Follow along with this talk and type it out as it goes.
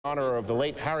Honor of the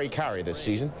late Harry Carey this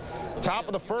season. Top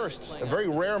of the first, a very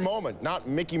rare moment. Not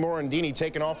Mickey Morandini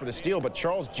taking off for the steal, but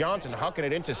Charles Johnson hucking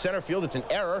it into center field. It's an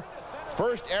error.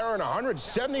 First error in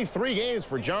 173 games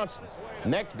for Johnson.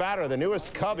 Next batter, the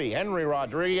newest Cubby, Henry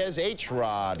Rodriguez,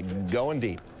 H-Rod, going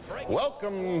deep.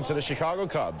 Welcome to the Chicago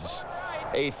Cubs.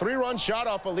 A 3-run shot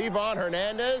off of Levon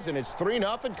Hernandez, and it's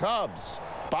 3-0 Cubs.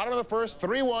 Bottom of the first,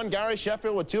 3-1, Gary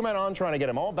Sheffield with 2 men on, trying to get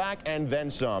them all back and then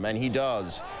some, and he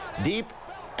does. Deep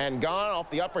and gone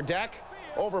off the upper deck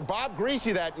over Bob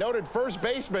Greasy, that noted first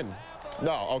baseman.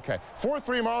 No, okay.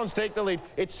 4-3 Marlins take the lead.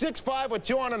 It's 6-5 with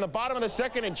 2 on in the bottom of the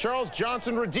second, and Charles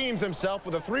Johnson redeems himself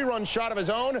with a 3-run shot of his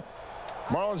own.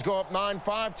 Marlins go up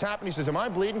 9-5. Tapani says, am I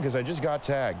bleeding because I just got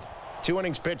tagged? 2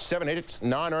 innings pitched, 7 hits,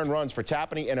 9 earned runs for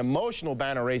Tapani. An emotional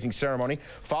banner-raising ceremony,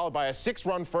 followed by a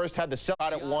 6-run first. Had the sell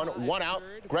out at 1 out.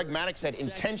 Greg Maddux had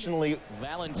intentionally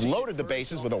loaded the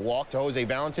bases with a walk to Jose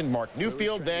Valentin. Mark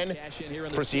Newfield then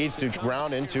proceeds to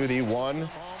ground into the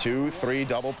 1-2-3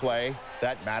 double play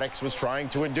that Maddux was trying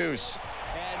to induce.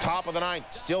 Top of the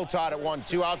 9th, still tied at 1.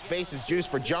 2 outs, bases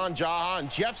juiced for John Jaha, and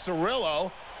Jeff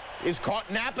Cirillo is caught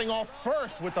napping off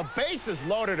first with the bases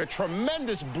loaded. A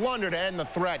tremendous blunder to end the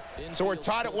threat. So we're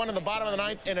tied at 1 in the bottom of the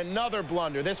 9th, and another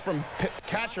blunder. This from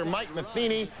catcher Mike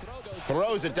Matheny.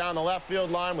 Throws it down the left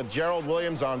field line with Gerald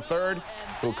Williams on third,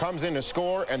 who comes in to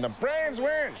score, and the Braves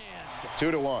win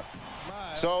 2-1.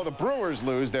 So the Brewers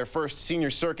lose their first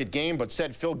senior circuit game, but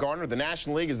said Phil Garner, the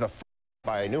National League is the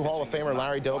by new Hall of Famer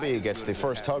Larry Doby. He gets the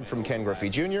first hug from Ken Griffey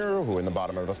Jr., who in the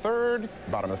bottom of the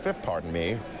 5th, pardon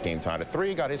me, game tied at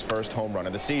 3, got his first home run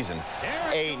of the season.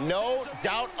 A no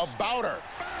doubt about her.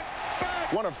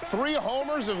 One of 3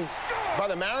 homers by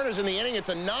the Mariners in the inning. It's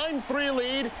a 9-3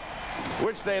 lead,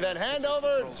 which they then hand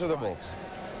over to the Bulls.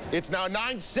 It's now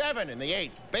 9-7 in the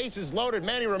 8th. Bases loaded.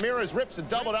 Manny Ramirez rips a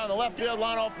double down the left field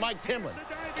line off Mike Timlin.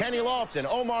 Kenny Lofton,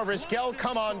 Omar Vizquel,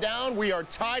 come on down. We are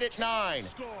tied at 9.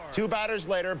 2 batters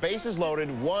later, bases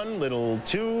loaded, 1 little,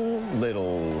 2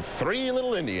 little, 3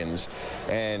 little Indians.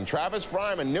 And Travis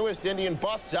Fryman, newest Indian,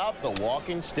 busts out the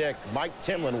walking stick. Mike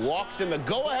Timlin walks in the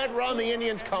go-ahead run. The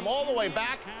Indians come all the way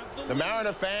back. The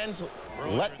Mariner fans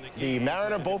let the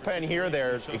Mariner bullpen hear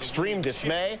their extreme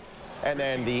dismay. And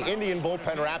then the Indian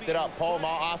bullpen wrapped it up. Paul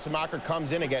Asemacher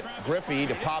comes in to get Griffey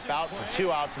to pop out for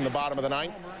 2 outs in the bottom of the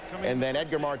 9th. And then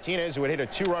Edgar Martinez, who had hit a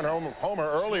 2-run homer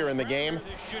earlier in the game.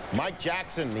 Mike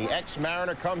Jackson, the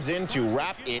ex-Mariner, comes in to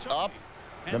wrap it up.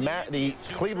 The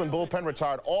Cleveland bullpen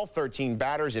retired all 13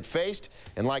 batters it faced.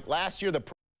 And like last year,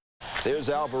 there's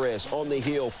Alvarez on the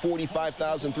hill.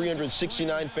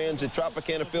 45,369 fans at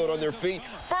Tropicana Field on their feet.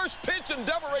 First pitch in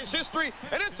Devil Race history,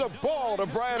 and it's a ball to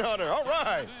Brian Hunter. All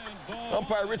right.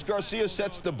 Umpire Rich Garcia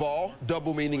sets the ball,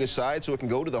 double meaning aside, so it can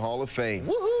go to the Hall of Fame.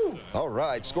 Woohoo! All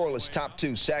right, scoreless top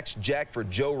 2. Sacks Jack for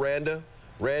Joe Randa.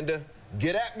 Randa,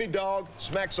 get at me, dog.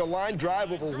 Smacks a line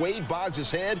drive over Wade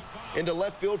Boggs' head into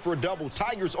left field for a double.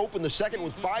 Tigers open the second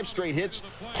with 5 straight hits.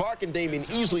 Clark and Damien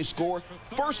easily score.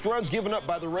 First runs given up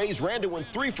by the Rays. Randa went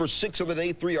 3 for 6 on the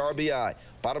day, 3 RBI.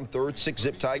 Bottom third,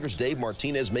 6-zip Tigers. Dave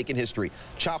Martinez making history.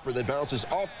 Chopper that bounces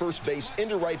off first base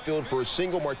into right field for a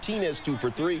single. Martinez 2 for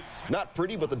 3. Not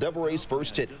pretty, but the Devil Rays'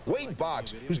 first hit. Wade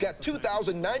Boggs, who's got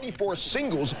 2,094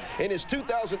 singles in his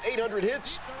 2,800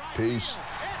 hits. Peace.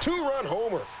 2-run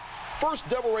homer. First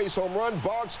Devil Rays home run,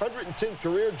 Boggs' 110th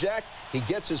career. Jack, he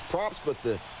gets his props, but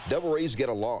the Devil Rays get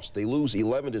a loss. They lose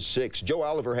 11-6. Joe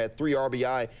Oliver had 3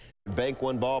 RBI. Bank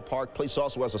One Ballpark. Place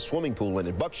also has a swimming pool in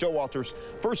it. Buck Showalter's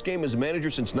first game as manager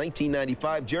since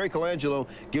 1995. Jerry Colangelo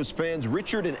gives fans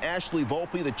Richard and Ashley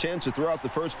Volpe the chance to throw out the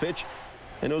first pitch,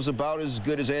 and it was about as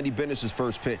good as Andy Bennis'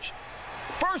 first pitch.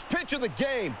 First pitch of the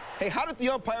game. Hey, how did the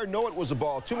umpire know it was a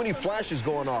ball? Too many flashes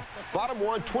going off. Bottom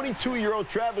 1, 22-year-old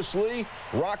Travis Lee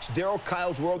rocks Darryl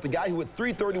Kyle's world, the guy who hit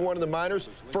 .331 in the minors,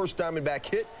 first Diamondback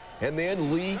hit. And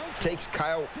then Lee takes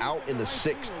Kyle out in the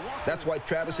 6th. That's why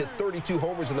Travis hit 32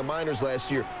 homers in the minors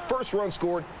last year. First run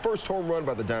scored, first home run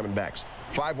by the Diamondbacks.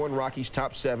 5-1 Rockies,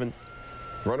 top 7.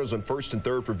 Runners on first and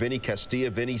third for Vinny Castilla.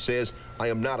 Vinny says, I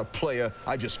am not a player,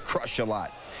 I just crush a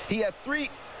lot. He had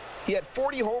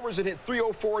 40 homers and hit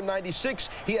 .304 in 96.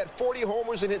 He had 40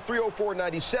 homers and hit .304 in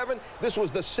 97. This was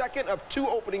the second of 2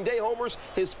 opening day homers,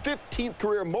 his 15th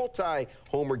career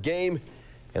multi-homer game.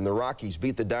 And the Rockies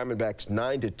beat the Diamondbacks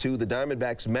 9-2. The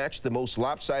Diamondbacks matched the most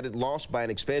lopsided loss by an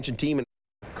expansion team.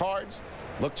 Cards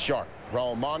looked sharp.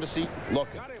 Raul Mondesi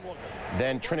looking.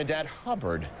 Then Trinidad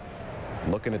Hubbard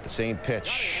looking at the same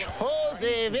pitch.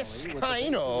 Jose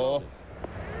Vizcaino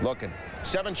looking.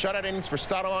 7 shutout innings for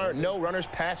Stoudemire, no runners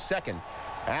past second.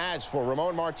 As for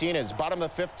Ramon Martinez, bottom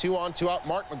of the 5th, 2-on, 2-out.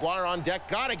 Mark McGwire on deck.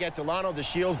 Got to get Delano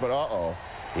DeShields, but uh-oh.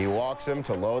 He walks him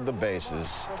to load the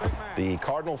bases. The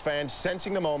Cardinal fans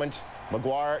sensing the moment.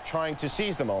 McGwire trying to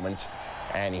seize the moment.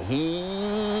 And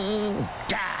he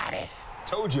got it.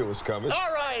 Told you it was coming.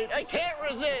 All right, I can't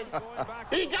resist.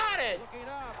 He got it.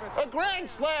 A grand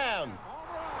slam.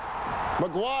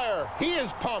 McGwire, he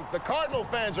is pumped. The Cardinal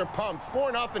fans are pumped.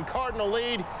 4-0 Cardinal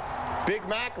lead. Big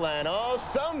Macland. Oh,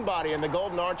 somebody in the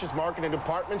Golden Arches marketing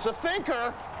department's a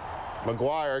thinker.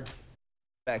 McGwire.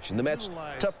 Action. The Mets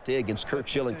tough day against Curt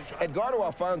Schilling. Edgardo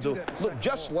Alfonso looked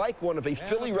just like one of a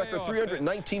Philly record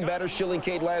 319 batters Schilling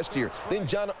K'd last year. Then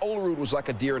John Olerud was like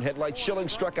a deer in headlights. Schilling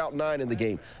struck out 9 in the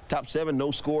game. Top 7,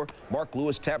 no score. Mark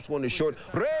Lewis taps one to short.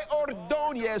 Ray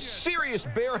Ordonez, serious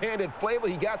barehanded flavor.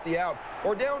 He got the out.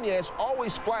 Ordonez,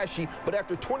 always flashy, but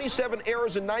after 27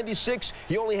 errors in 96,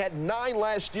 he only had 9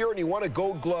 last year, and he won a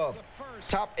Gold Glove.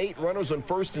 Top 8 runners on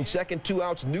first and second, 2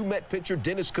 outs. New Met pitcher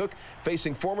Dennis Cook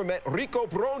facing former Met Rico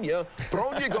Brogna.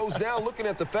 Brogna goes down looking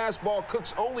at the fastball.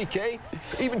 Cook's only K.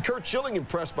 Even Curt Schilling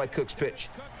impressed by Cook's pitch.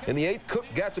 In the 8th, Cook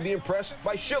got to be impressed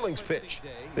by Schilling's pitch.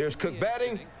 There's Cook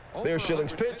batting. There's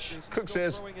Schilling's pitch. Cook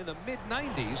says,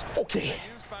 okay.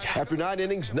 After 9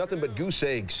 innings, nothing but goose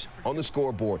eggs on the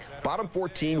scoreboard. Bottom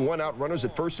 14, 1 out, runners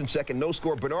at first and second, no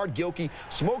score. Bernard Gilkey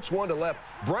smokes 1 to left.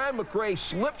 Brian McRae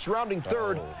slips rounding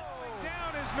third.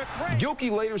 Gilkey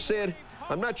later said,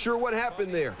 I'm not sure what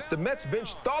happened there. The Mets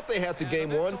bench thought they had the game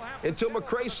won until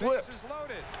McRae slipped.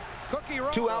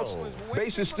 2 outs,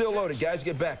 bases still loaded. Guys,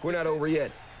 get back. We're not over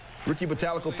yet. Ricky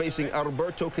Bottalico facing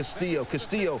Alberto Castillo.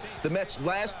 Castillo, the Mets'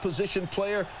 last position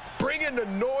player, bringing the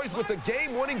noise with the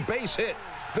game-winning base hit.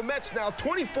 The Mets now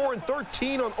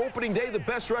 24-13 on opening day, the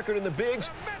best record in the bigs.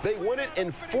 They win it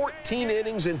in 14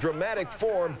 innings in dramatic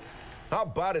form. How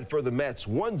about it for the Mets?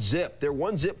 1-zip. Their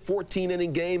 1-zip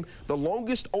 14-inning game, the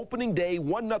longest opening day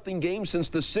 1-0 game since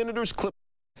the Senators clipped.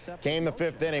 Came the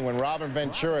 5th inning when Robin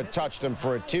Ventura touched him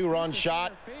for a 2-run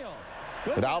shot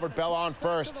with Albert Bell on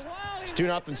first. It's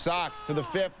 2-0 Sox to the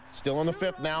 5th. Still in the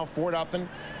 5th now, 4-0.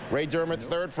 Ray Durham at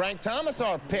third. Frank Thomas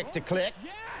our pick to click.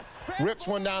 Rips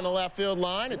one down the left field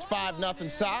line. It's 5-0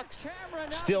 Sox.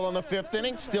 Still in the 5th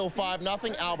inning. Still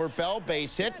 5-0. Albert Bell,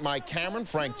 base hit. Mike Cameron,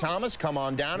 Frank Thomas come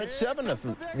on down at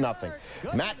 7-0.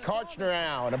 Matt Karchner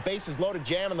now, and a bases loaded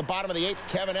jam in the bottom of the 8th.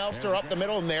 Kevin Elster up the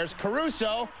middle, and there's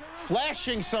Caruso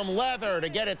flashing some leather to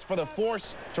get it for the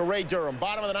force to Ray Durham.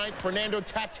 Bottom of the 9th, Fernando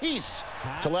Tatis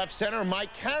to left center.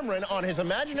 Mike Cameron on his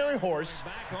imaginary horse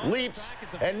leaps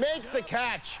and makes the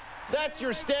catch. That's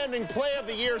your standing play of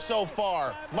the year so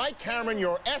far. Mike Cameron,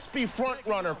 your SB front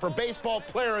runner for Baseball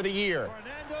Player of the Year.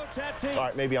 All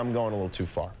right, maybe I'm going a little too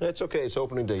far. That's okay. It's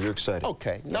opening day. You're excited.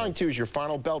 Okay. 9-2 is your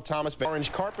final. Bell Thomas,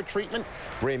 orange carpet treatment.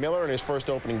 Ray Miller in his first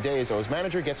opening day as O's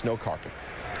manager gets no carpet.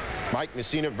 Mike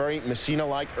Messina, very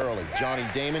Messina-like early. Johnny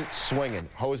Damon swinging.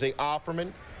 Jose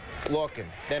Offerman looking.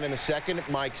 Then in the second,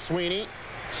 Mike Sweeney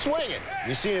swinging.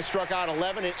 Messina struck out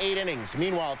 11 in 8 innings.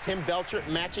 Meanwhile, Tim Belcher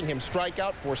matching him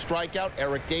strikeout for strikeout.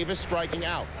 Eric Davis striking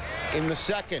out. In the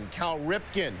second, Cal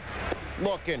Ripken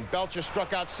looking. Belcher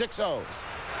struck out 6 O's.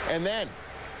 And then,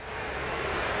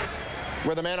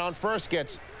 where the man on first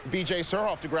gets B.J.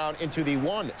 Surhoff to ground into the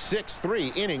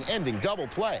 1-6-3 inning-ending double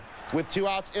play with 2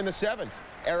 outs in the 7th.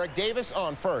 Eric Davis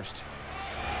on first.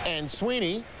 And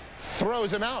Sweeney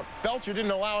throws him out. Belcher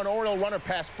didn't allow an Oriole runner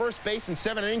past first base in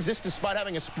 7 innings, this despite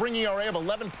having a spring ERA of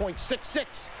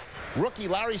 11.66. Rookie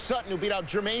Larry Sutton, who beat out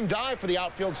Jermaine Dye for the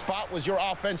outfield spot, was your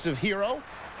offensive hero.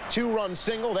 2-run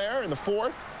single there in the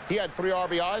 4th. He had 3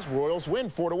 RBIs. Royals win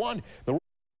 4-1.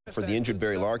 For the injured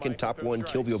Barry Larkin, top 1,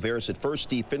 Kilvio Veras at first,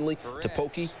 Steve Finley to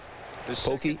Pokey.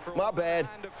 Pokey, my bad.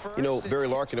 You know, Barry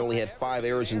Larkin only had 5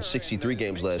 errors in 63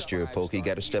 games last year. Pokey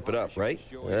got to step it up, right?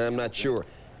 I'm not sure.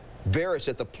 Veras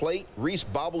at the plate. Reese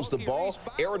bobbles the ball.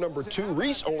 Error number 2.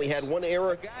 Reese only had 1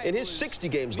 error in his 60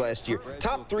 games last year.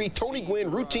 Top 3, Tony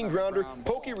Gwynn, routine grounder.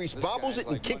 Pokey Reese bobbles it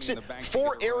and kicks it.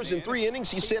 4 errors in 3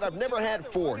 innings. He said, I've never had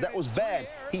 4. That was bad.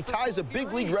 He ties a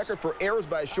big league record for errors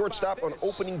by a shortstop on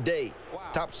opening day.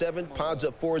 Top 7, Pods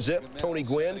up 4-zip. Tony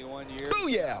Gwynn.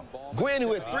 Booyah! Gwynn,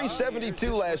 who had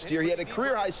 372 last year. He had a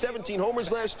career-high 17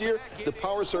 homers last year. The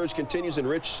power surge continues in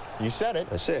Rich. You said it.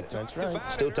 I said it. That's right.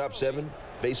 Still top 7.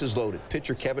 Bases loaded.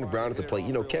 Pitcher Kevin Brown at the plate.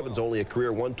 You know, Kevin's only a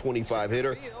career 125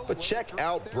 hitter, but check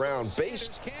out Brown.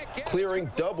 Base clearing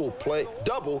double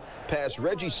past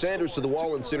Reggie Sanders to the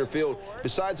wall in center field.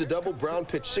 Besides a double, Brown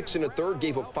pitched 6 1/3,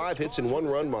 gave up 5 hits and 1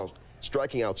 run while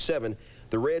striking out 7.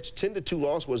 The Reds' 10-2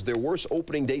 loss was their worst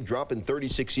opening day drop in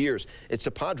 36 years. It's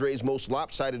the Padres' most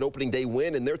lopsided opening day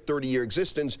win in their 30-year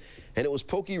existence, and it was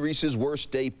Pokey Reese's worst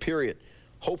day, period.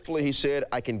 Hopefully, he said,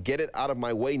 I can get it out of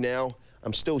my way now.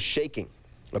 I'm still shaking.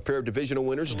 A pair of divisional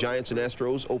winners, Giants and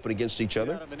Astros, open against each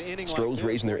other. Astros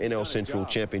raising their NL Central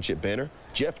Championship banner.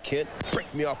 Jeff Kent,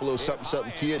 break me off a little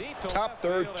something, kid. Top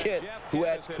third, Kent, who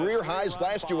had career highs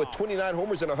last year with 29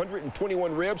 homers and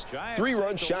 121 ribs.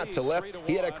 3-run shot to left.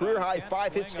 He had a career high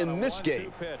 5 hits in this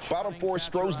game. Bottom four,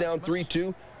 Stros down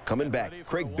 3-2. Coming back,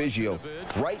 Craig Biggio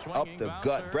right up the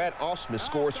gut. Brad Ausmus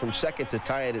scores from second to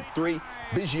tie it at 3.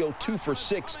 Biggio 2 for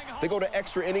 6. They go to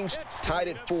extra innings, tied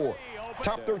at 4.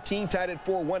 Top 13 tied at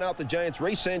 4, 1 out the Giants.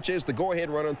 Ray Sanchez, the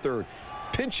go-ahead run on third.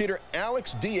 Pinch hitter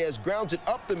Alex Diaz grounds it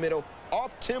up the middle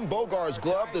off Tim Bogar's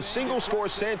glove. The single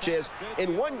scores Sanchez.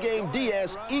 In one game,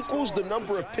 Diaz equals the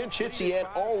number of pinch hits he had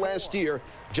all last year.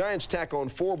 Giants tack on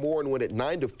 4 more and win at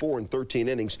 9-4 in 13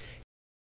 innings.